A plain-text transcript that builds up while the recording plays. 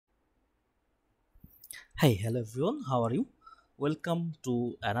Hey, hello everyone, how are you? Welcome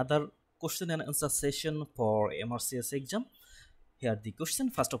to another question and answer session for MRCS exam. Here the question,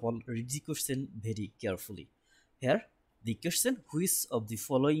 first of all, read the question very carefully. Here, the question, which of the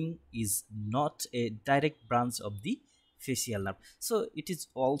following is not a direct branch of the facial nerve? So it is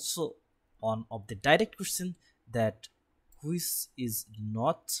also one of the direct question that which is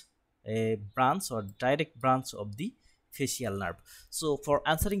not a branch or direct branch of the facial nerve. So for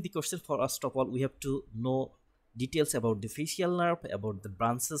answering the question, first of all, we have to know details about the facial nerve, about the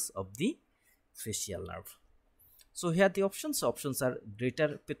branches of the facial nerve. So here the options are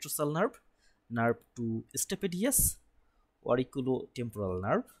greater petrosal nerve, nerve to stapedius, auriculotemporal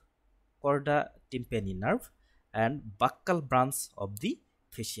nerve, chorda tympani nerve, and buccal branch of the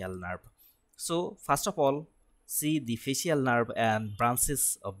facial nerve. So first of all, see the facial nerve and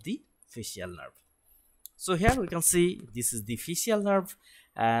branches of the facial nerve. So here we can see this is the facial nerve,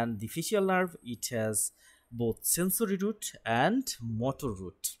 and the facial nerve, it has both sensory root and motor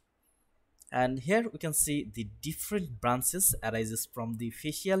root. And here we can see the different branches arises from the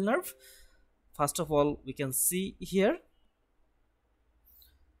facial nerve. First of all, we can see here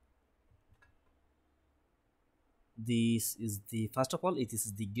this is the first of all it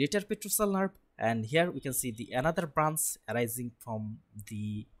is the greater petrosal nerve, and here we can see the another branch arising from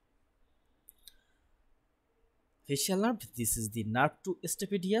the facial nerve. This is the nerve to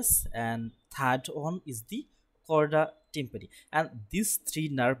stapedius, and third one is the chorda tympani, and these three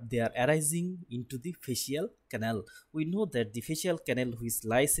nerves, they are arising into the facial canal. We know that the facial canal which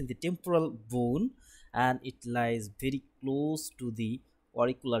lies in the temporal bone, and it lies very close to the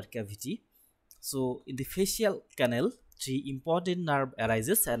auricular cavity. So in the facial canal, three important nerve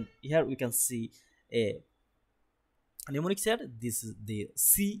arises, and here we can see a mnemonics here. This is the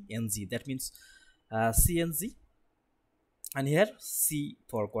CNG, that means CNG, and here C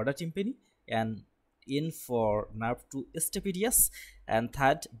for chorda tympani, and N for nerve to stapedius, and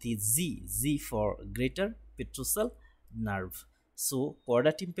third the Z for greater petrosal nerve. So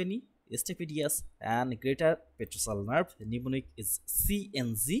chorda tympani, stapedius, and greater petrosal nerve, mnemonic is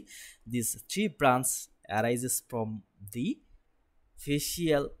CNG. These three branches arises from the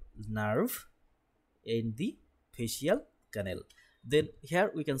facial nerve in the facial canal. Then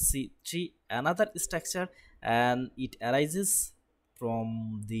here we can see three another structure, and it arises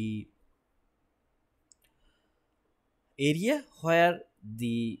from the area where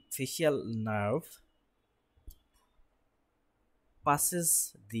the facial nerve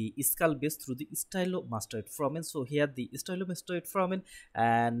passes the skull base through the stylomastoid foramen. So here the stylomastoid foramen,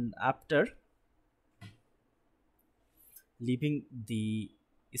 and after leaving the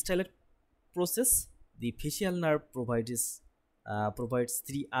styloid process, the facial nerve provides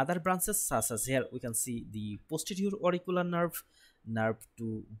three other branches, such as here we can see the posterior auricular nerve, nerve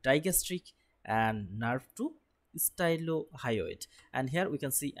to digastric, and nerve to stylohyoid. And here we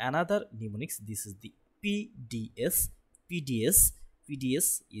can see another mnemonics. This is the PDS. PDS.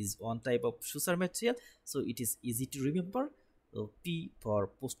 PDS is one type of suture material, so it is easy to remember. So P for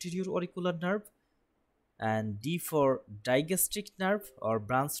posterior auricular nerve, and D for digastric nerve or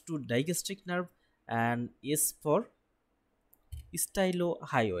branch to digastric nerve, and S for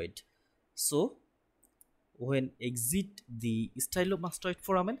stylohyoid. So when exit the stylomastoid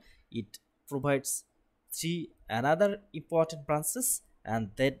foramen, it provides three another important branches,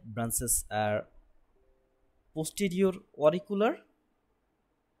 and that branches are posterior auricular,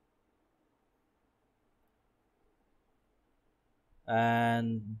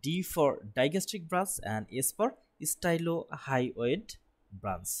 and D for digastric branch, and S for stylohyoid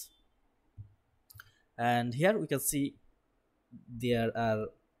branch. And here we can see there are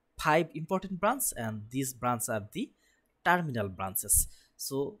five important branches, and these branches are the terminal branches.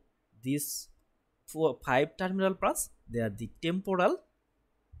 So these five terminal branches, they are the temporal,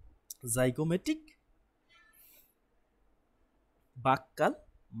 zygomatic, buccal,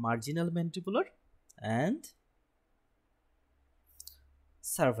 marginal mandibular, and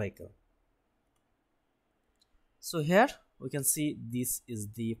cervical. So here we can see this is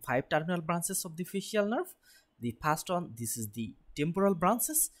the five terminal branches of the facial nerve. The first one, this is the temporal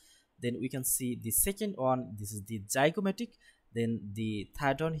branches. Then we can see the second one, this is the zygomatic. Then the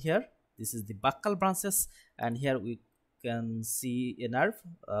third one here, this is the buccal branches, and here we can see a nerve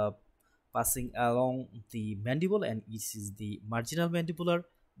passing along the mandible, and this is the marginal mandibular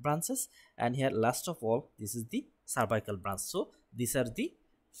branches. And here last of all, this is the cervical branch. So these are the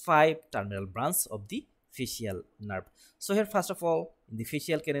five terminal branches of the facial nerve. So here first of all, in the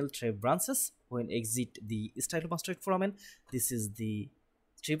facial canal, three branches. When exit the stylomastoid foramen, this is the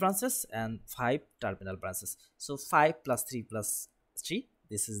three branches and five terminal branches. So 5 plus 3 plus 3,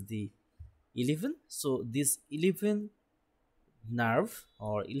 this is the 11. So these 11 nerve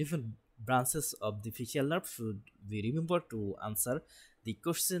or 11 branches of the facial nerve should be remembered to answer the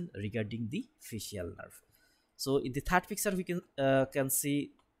question regarding the facial nerve. So in the third picture we can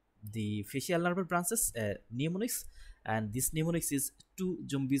see the facial nerve branches, mnemonics, and this mnemonics is 2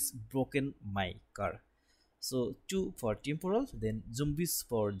 zombies broken my car. So 2 for temporal, then zombies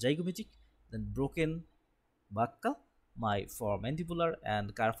for zygomatic, then broken buccal, my for mandibular,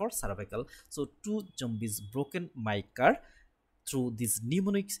 and car for cervical. So 2 zombies broken my car. Through these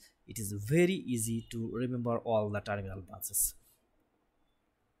mnemonics, it is very easy to remember all the terminal branches.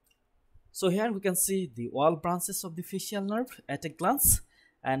 So here we can see the all branches of the facial nerve at a glance,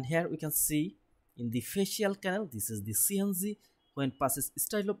 and here we can see in the facial canal, this is the CNG when passes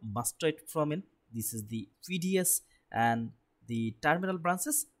stylomastoid foramen, this is the PDS, and the terminal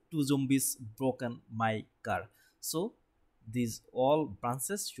branches 2 zombies broken my car. So these all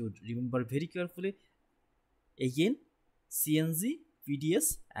branches should remember very carefully. Again, CNG,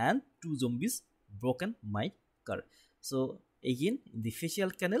 PDS, and 2 zombies broken my car. So again, in the facial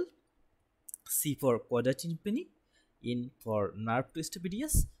canal, C for quadratympany, N for nerve to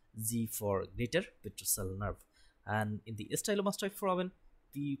stapedius, G for greater petrosal nerve. And in the stylomastoid foramen,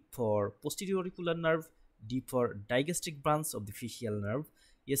 P for posterior auricular nerve, D for digastric branch of the facial nerve,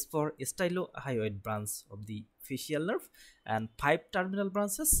 S for stylohyoid branch of the facial nerve, and 5 terminal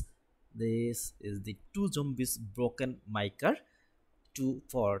branches. This is the 2 zombies broken mica. 2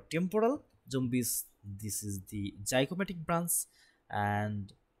 for temporal zombies, this is the zygomatic branch,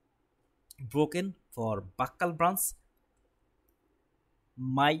 and broken for buccal branch.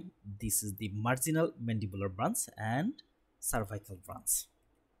 This is the marginal mandibular branch and cervical branch.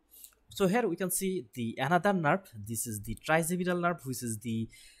 So here we can see the another nerve. This is the trigeminal nerve, which is the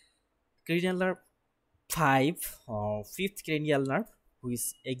cranial nerve 5 or 5th cranial nerve,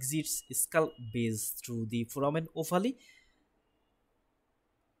 which exits skull base through the foramen ovale.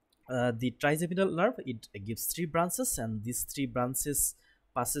 The trigeminal nerve, it gives 3 branches, and these 3 branches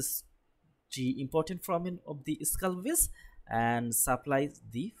passes 3 important foramen of the skull base and supplies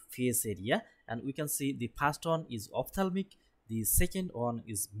the face area. And we can see the first one is ophthalmic, the second one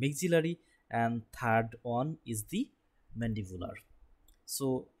is maxillary, and third one is the mandibular.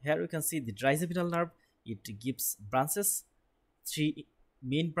 So here we can see the trigeminal nerve, it gives branches, 3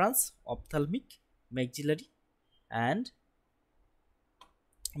 main branch: ophthalmic, maxillary, and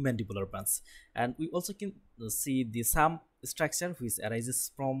mandibular branch. And we also can see the some structure which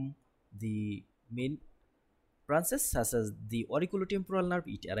arises from the main branches, such as the auriculotemporal nerve,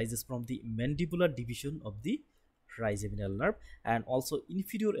 it arises from the mandibular division of the trigeminal nerve, and also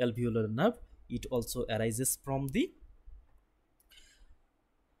inferior alveolar nerve, it also arises from the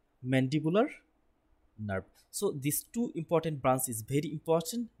mandibular nerve. So these 2 important branch is very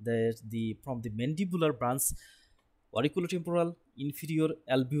important, that the from the mandibular branch, auriculotemporal, inferior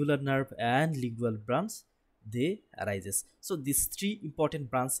alveolar nerve, and lingual branch, they arises. So these 3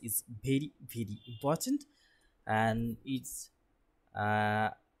 important branch is very important, and it's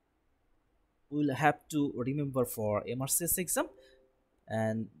we'll have to remember for MRCS exam.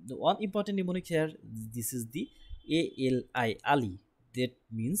 And the one important mnemonic here, this is the ALI, Ali. That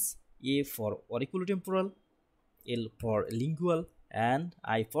means A for auriculotemporal, L for lingual, and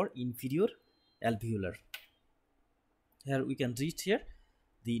I for inferior alveolar. Here we can read here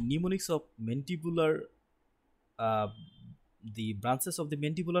the mnemonics of mandibular, the branches of the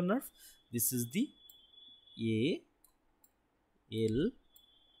mandibular nerve. This is the A, L,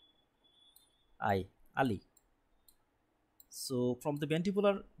 I, Ali. So from the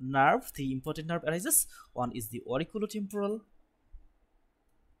mandibular nerve, the important nerve arises. One is the auriculotemporal,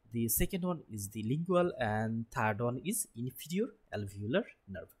 the second one is the lingual, and third one is inferior alveolar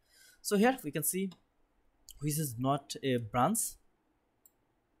nerve. So here we can see which is not a branch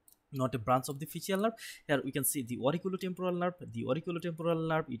of the facial nerve. Here we can see the auriculotemporal nerve. The auriculotemporal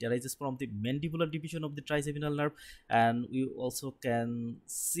nerve, it arises from the mandibular division of the trigeminal nerve, and we also can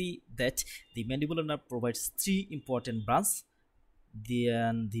see that the mandibular nerve provides 3 important branches. The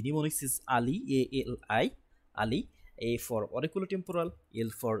mnemonics is Ali, A-L-I, Ali. A for auriculotemporal, L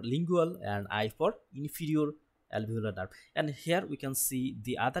for lingual, and I for inferior alveolar nerve. And here we can see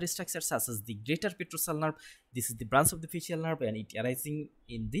the other structures, such as the greater petrosal nerve. This is the branch of the facial nerve, and it arising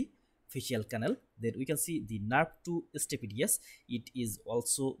in the facial canal. Then we can see the nerve to stapedius, it is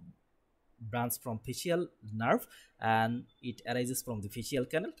also branch from facial nerve, and it arises from the facial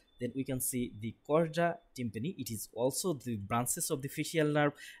canal. Then we can see the chorda tympani, it is also the branches of the facial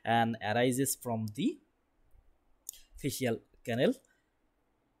nerve and arises from the facial canal.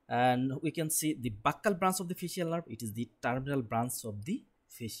 And we can see the buccal branch of the facial nerve, it is the terminal branch of the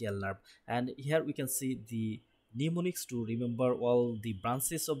facial nerve. And here we can see the mnemonics to remember all the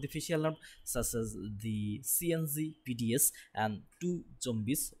branches of the facial nerve, such as the CNG, PDS, and two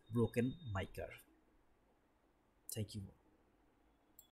zombies broken micer. Thank you.